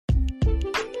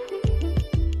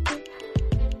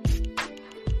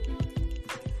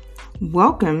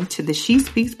Welcome to the She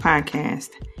Speaks podcast.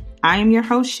 I am your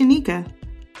host, Shanika,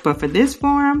 but for this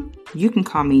forum, you can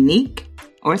call me Neek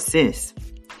or Sis.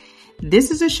 This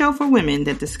is a show for women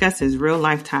that discusses real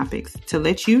life topics to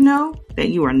let you know that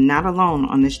you are not alone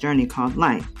on this journey called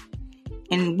life.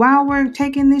 And while we're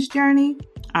taking this journey,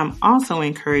 I'm also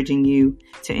encouraging you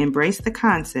to embrace the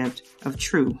concept of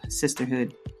true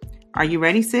sisterhood. Are you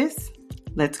ready, sis?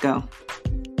 Let's go.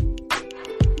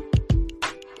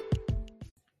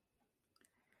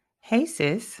 Hey,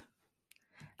 sis.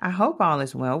 I hope all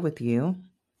is well with you.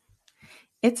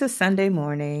 It's a Sunday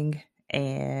morning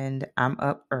and I'm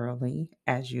up early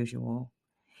as usual.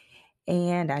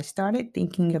 And I started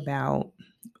thinking about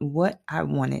what I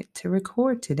wanted to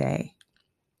record today.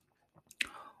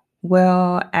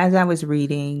 Well, as I was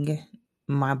reading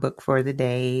my book for the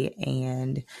day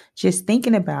and just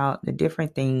thinking about the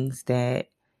different things that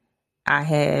I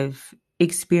have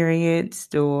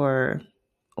experienced or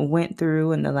went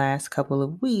through in the last couple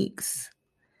of weeks,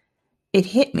 it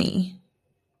hit me.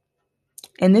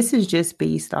 And this is just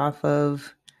based off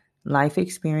of life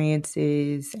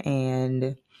experiences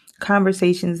and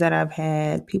conversations that I've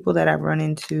had, people that I've run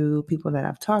into, people that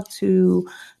I've talked to,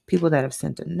 people that have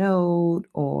sent a note,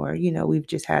 or, we've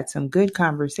just had some good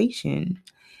conversation.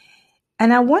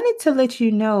 And I wanted to let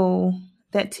you know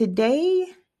that today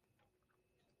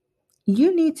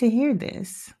you need to hear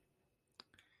this.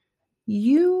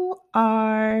 You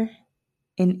are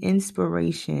an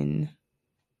inspiration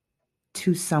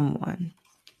to someone,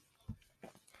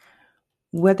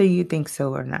 whether you think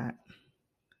so or not.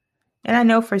 And I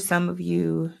know for some of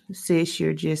you, sis,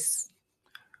 you're just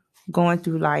going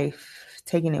through life,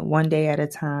 taking it one day at a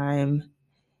time.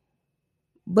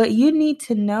 But you need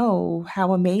to know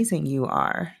how amazing you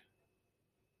are.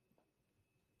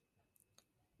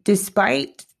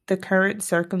 Despite the current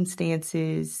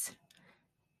circumstances,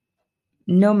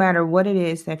 no matter what it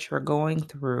is that you're going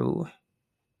through,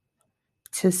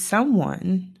 to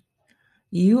someone,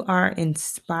 you are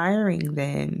inspiring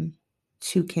them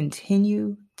to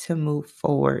continue to move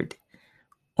forward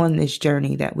on this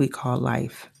journey that we call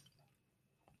life.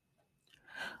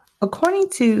 According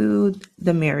to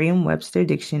the Merriam-Webster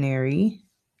Dictionary,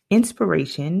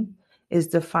 inspiration is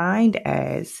defined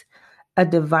as a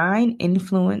divine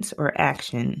influence or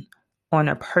action on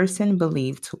a person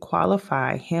believed to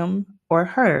qualify him or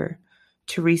her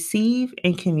to receive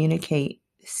and communicate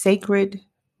sacred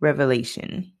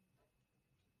revelation.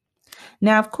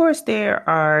 Now, of course, there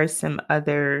are some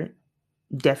other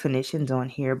definitions on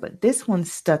here, but this one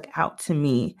stuck out to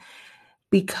me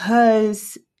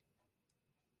because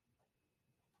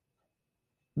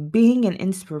being an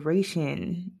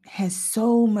inspiration has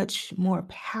so much more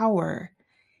power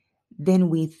than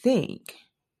we think.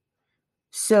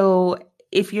 So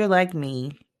if you're like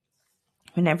me,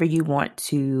 whenever you want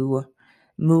to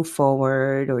move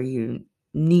forward or you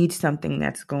need something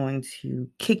that's going to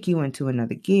kick you into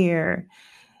another gear,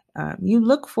 you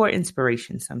look for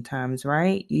inspiration sometimes,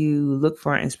 right? You look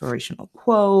for an inspirational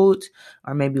quote,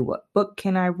 or maybe what book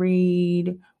can I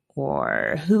read,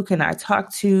 or who can I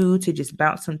talk to just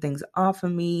bounce some things off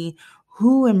of me?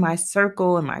 Who in my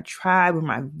circle, in my tribe, or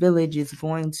my village is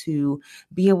going to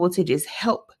be able to just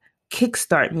help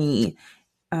kickstart me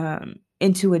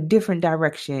into a different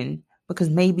direction, because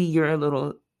maybe you're a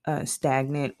little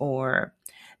stagnant, or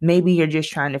maybe you're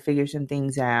just trying to figure some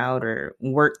things out or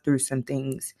work through some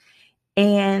things.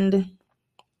 And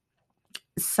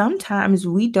sometimes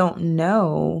we don't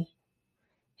know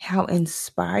how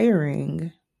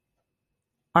inspiring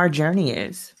our journey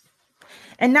is.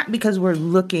 And not because we're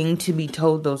looking to be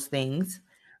told those things,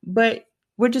 but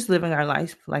we're just living our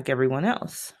life like everyone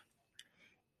else.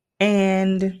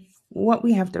 And what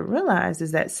we have to realize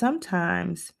is that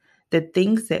sometimes the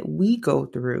things that we go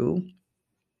through,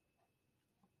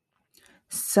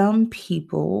 some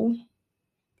people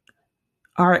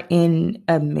are in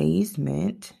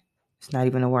amazement. It's not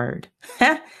even a word.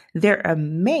 They're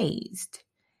amazed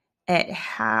at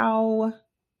how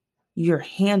you're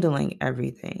handling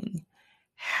everything,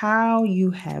 how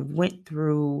you have went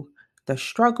through the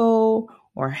struggle,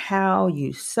 or how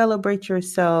you celebrate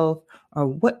yourself, or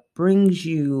what brings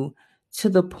you to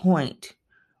the point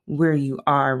where you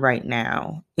are right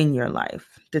now in your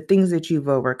life, the things that you've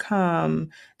overcome,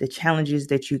 the challenges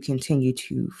that you continue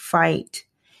to fight,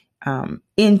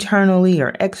 internally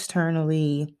or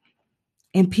externally.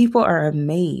 And people are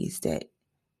amazed at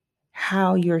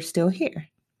how you're still here,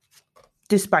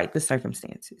 despite the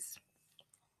circumstances.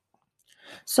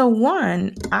 So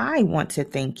one, I want to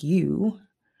thank you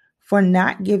for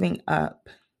not giving up,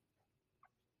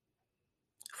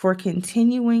 for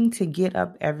continuing to get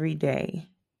up every day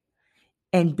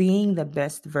and being the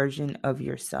best version of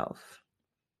yourself.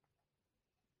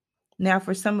 Now,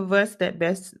 for some of us, that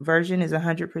best version is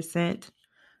 100%.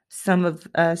 Some of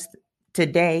us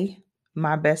today,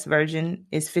 my best version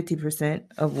is 50%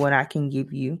 of what I can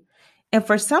give you. And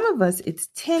for some of us, it's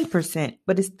 10%,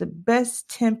 but it's the best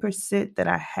 10% that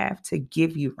I have to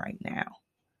give you right now.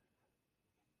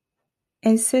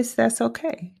 And sis, that's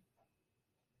okay.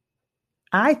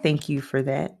 I thank you for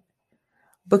that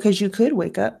because you could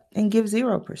wake up and give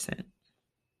 0%.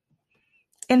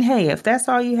 And hey, if that's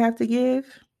all you have to give,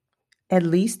 at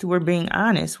least we're being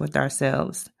honest with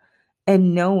ourselves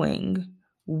and knowing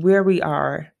where we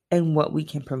are and what we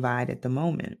can provide at the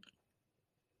moment.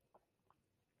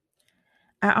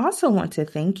 I also want to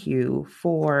thank you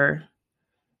for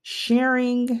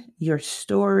sharing your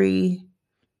story,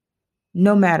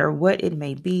 no matter what it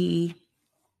may be.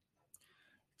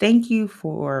 Thank you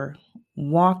for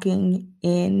walking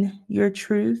in your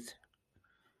truth.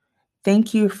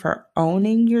 Thank you for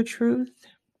owning your truth.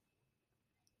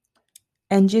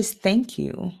 And just thank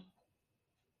you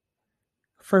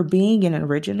for being an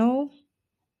original,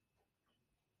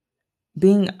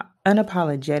 being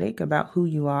unapologetic about who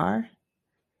you are.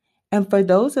 And for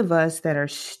those of us that are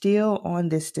still on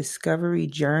this discovery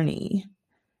journey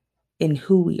in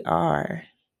who we are,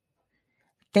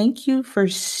 thank you for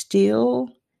still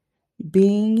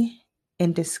being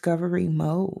in discovery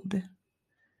mode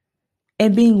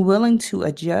and being willing to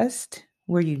adjust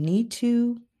where you need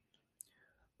to,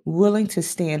 willing to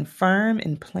stand firm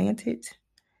and planted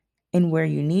in where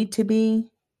you need to be,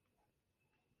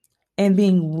 and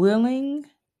being willing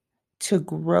to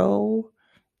grow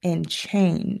and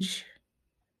change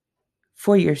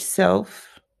for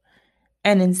yourself,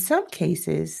 and in some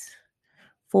cases,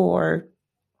 for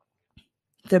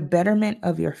the betterment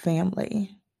of your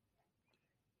family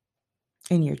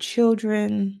and your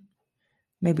children,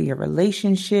 maybe a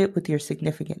relationship with your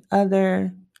significant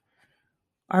other,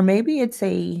 or maybe it's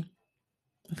a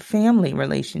family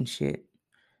relationship.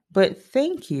 But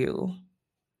thank you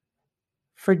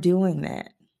for doing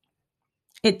that.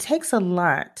 It takes a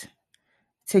lot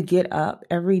to get up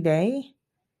every day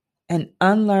and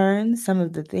unlearn some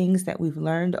of the things that we've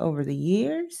learned over the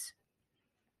years.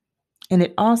 And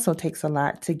it also takes a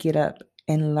lot to get up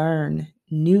and learn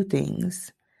new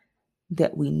things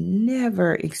that we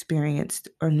never experienced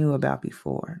or knew about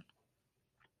before.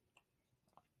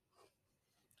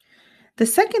 The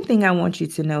second thing I want you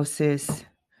to know, sis,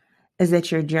 is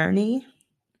that your journey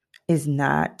is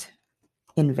not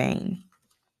in vain.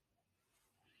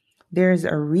 There's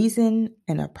a reason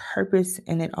and a purpose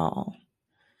in it all.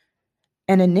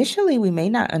 And initially, we may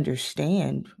not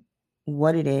understand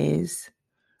what it is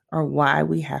or why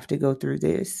we have to go through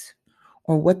this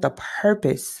or what the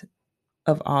purpose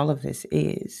of all of this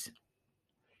is.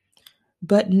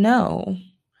 But know,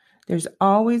 there's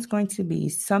always going to be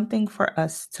something for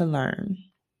us to learn.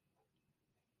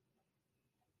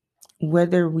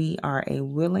 Whether we are a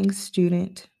willing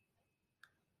student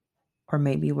or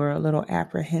maybe we're a little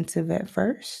apprehensive at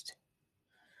first.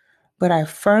 But I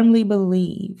firmly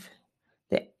believe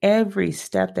that every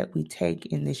step that we take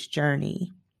in this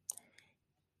journey,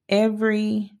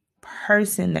 every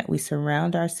person that we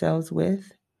surround ourselves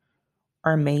with,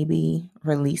 or maybe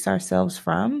release ourselves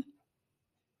from,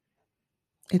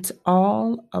 it's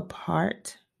all a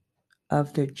part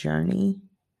of the journey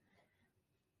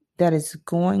that is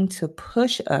going to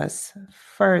push us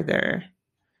further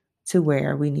to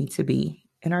where we need to be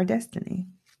in our destiny.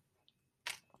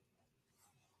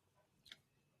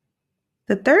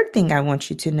 The third thing I want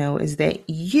you to know is that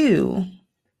you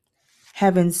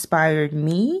have inspired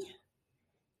me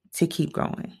to keep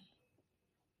going.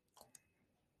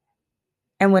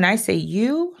 And when I say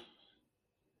you,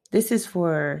 this is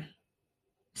for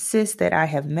sis that I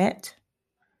have met,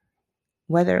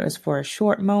 whether it was for a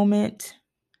short moment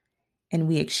and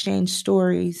we exchange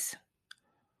stories,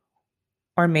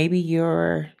 or maybe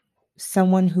you're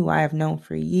someone who I have known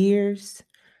for years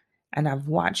and I've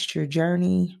watched your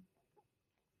journey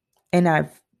and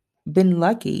I've been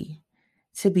lucky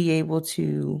to be able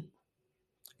to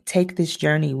take this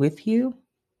journey with you.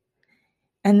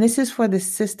 And this is for the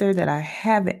sister that I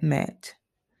haven't met,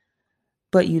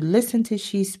 but you listen to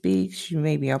She Speaks, you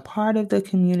may be a part of the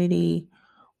community,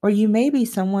 or you may be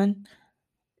someone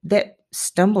that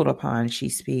stumbled upon She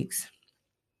Speaks.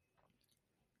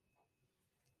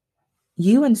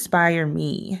 You inspire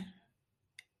me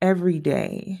every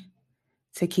day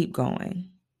to keep going.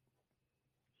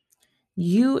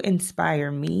 You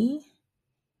inspire me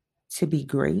to be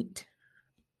great.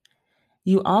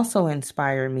 You also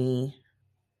inspire me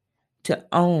to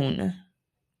own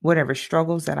whatever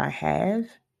struggles that I have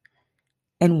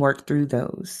and work through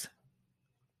those.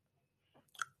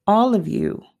 All of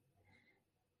you,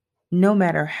 no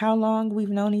matter how long we've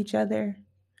known each other,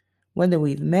 whether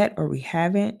we've met or we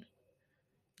haven't,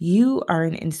 you are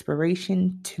an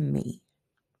inspiration to me.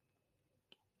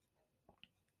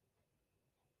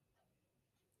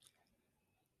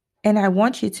 And I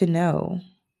want you to know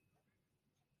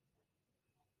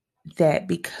that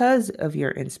because of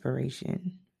your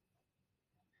inspiration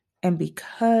and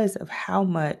because of how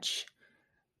much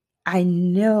I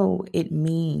know it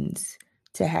means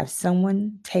to have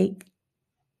someone take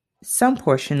some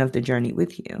portion of the journey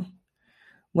with you,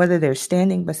 whether they're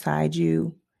standing beside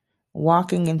you,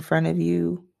 walking in front of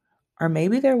you, or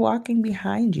maybe they're walking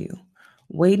behind you,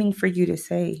 waiting for you to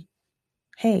say,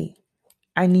 hey,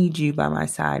 I need you by my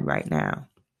side right now.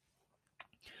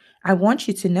 I want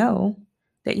you to know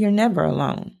that you're never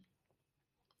alone,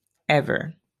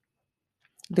 ever.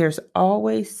 There's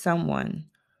always someone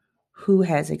who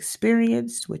has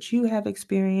experienced what you have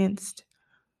experienced,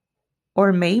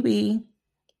 or maybe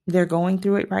they're going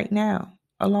through it right now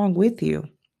along with you.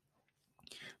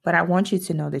 But I want you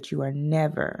to know that you are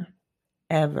never,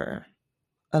 ever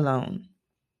alone.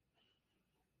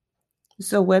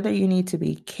 So whether you need to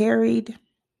be carried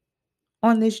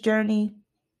on this journey,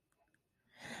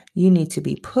 you need to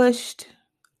be pushed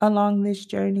along this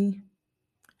journey,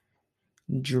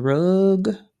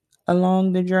 drug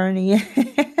along the journey,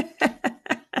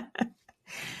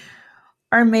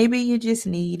 or maybe you just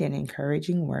need an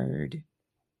encouraging word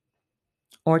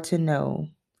or to know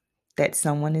that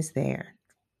someone is there.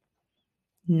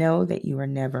 Know that you are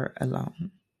never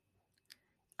alone.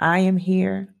 I am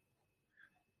here.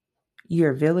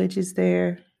 Your village is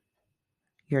there.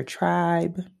 Your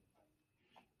tribe,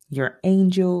 your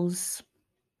angels,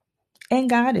 and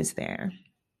God is there.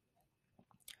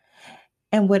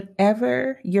 And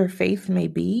whatever your faith may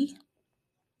be,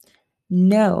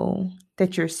 know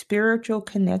that your spiritual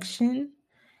connection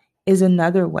is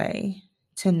another way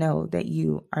to know that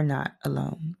you are not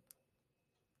alone.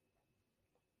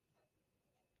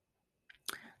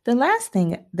 The last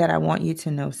thing that I want you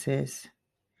to know, sis,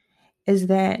 is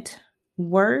that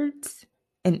words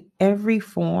in every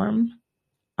form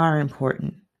are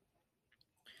important.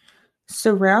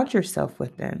 Surround yourself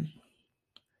with them.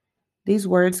 These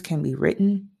words can be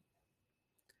written.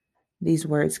 These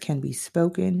words can be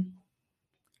spoken.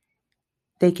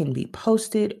 They can be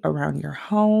posted around your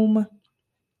home.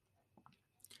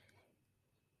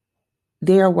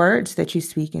 They are words that you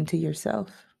speak into yourself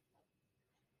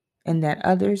and that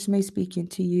others may speak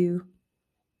into you.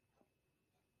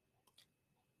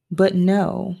 But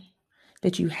know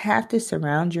that you have to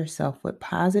surround yourself with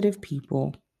positive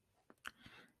people,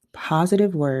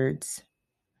 positive words,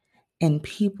 and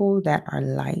people that are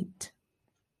light.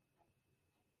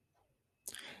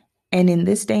 And in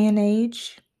this day and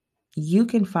age, you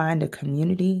can find a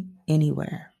community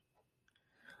anywhere,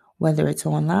 whether it's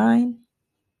online,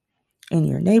 in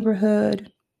your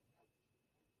neighborhood,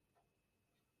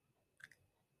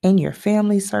 in your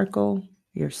family circle,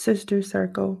 your sister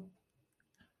circle.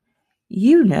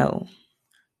 You know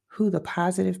who the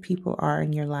positive people are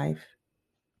in your life.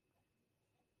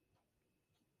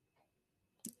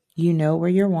 You know where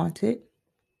you're wanted.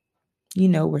 You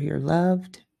know where you're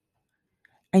loved.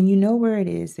 And you know where it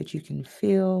is that you can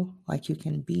feel like you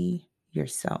can be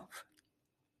yourself.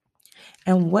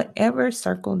 And whatever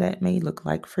circle that may look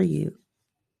like for you,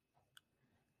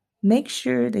 make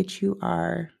sure that you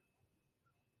are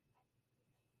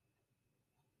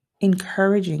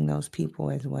encouraging those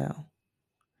people as well.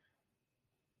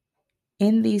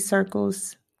 In these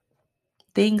circles,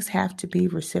 things have to be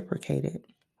reciprocated.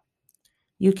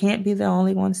 You can't be the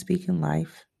only one speaking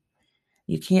life.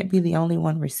 You can't be the only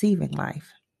one receiving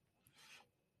life.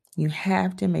 You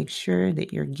have to make sure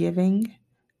that you're giving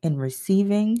and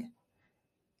receiving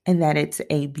and that it's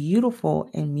a beautiful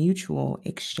and mutual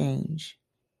exchange.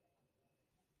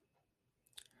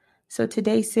 So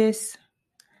today, sis,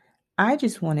 I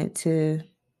just wanted to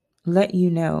let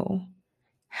you know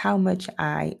how much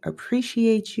I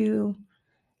appreciate you,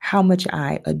 how much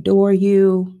I adore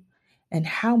you, and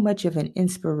how much of an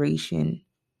inspiration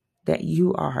that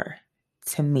you are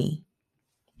to me.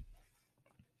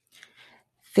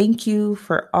 Thank you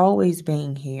for always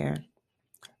being here.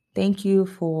 Thank you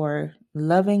for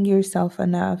loving yourself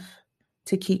enough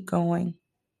to keep going,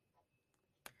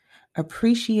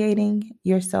 appreciating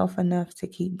yourself enough to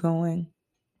keep going.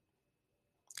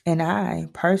 And I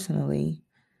personally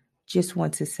just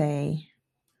want to say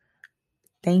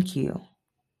thank you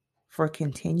for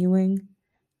continuing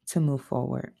to move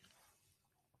forward.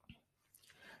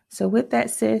 So with that,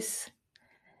 sis,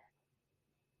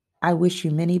 I wish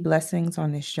you many blessings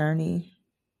on this journey.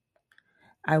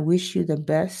 I wish you the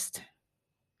best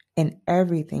in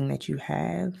everything that you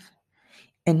have.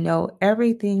 And know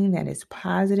everything that is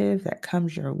positive that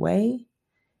comes your way,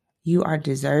 you are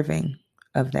deserving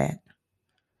of that.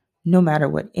 No matter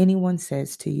what anyone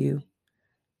says to you,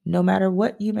 no matter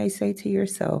what you may say to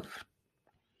yourself,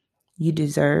 you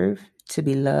deserve to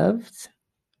be loved.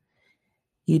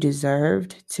 You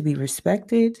deserved to be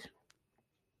respected.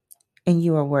 And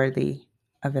you are worthy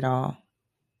of it all.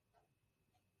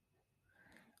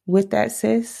 With that,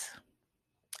 sis,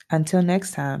 until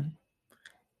next time,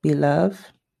 be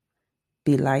love,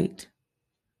 be light,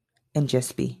 and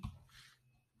just be.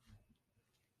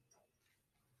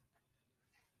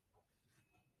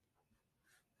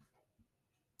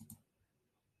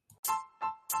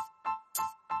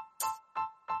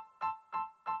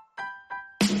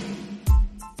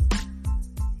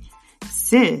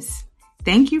 Sis,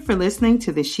 thank you for listening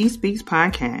to the She Speaks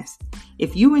podcast.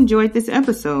 If you enjoyed this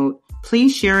episode,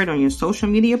 please share it on your social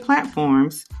media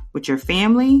platforms with your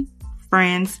family,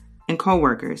 friends, and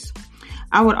coworkers.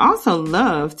 I would also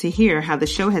love to hear how the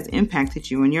show has impacted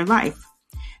you in your life.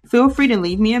 Feel free to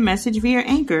leave me a message via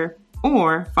Anchor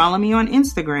or follow me on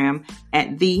Instagram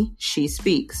at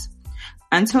 @SheSpeaks.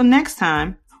 Until next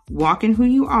time, walk in who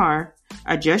you are,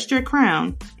 adjust your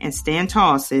crown, and stand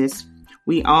tall, sis.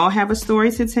 We all have a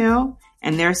story to tell,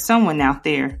 and there's someone out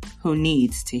there who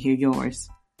needs to hear yours.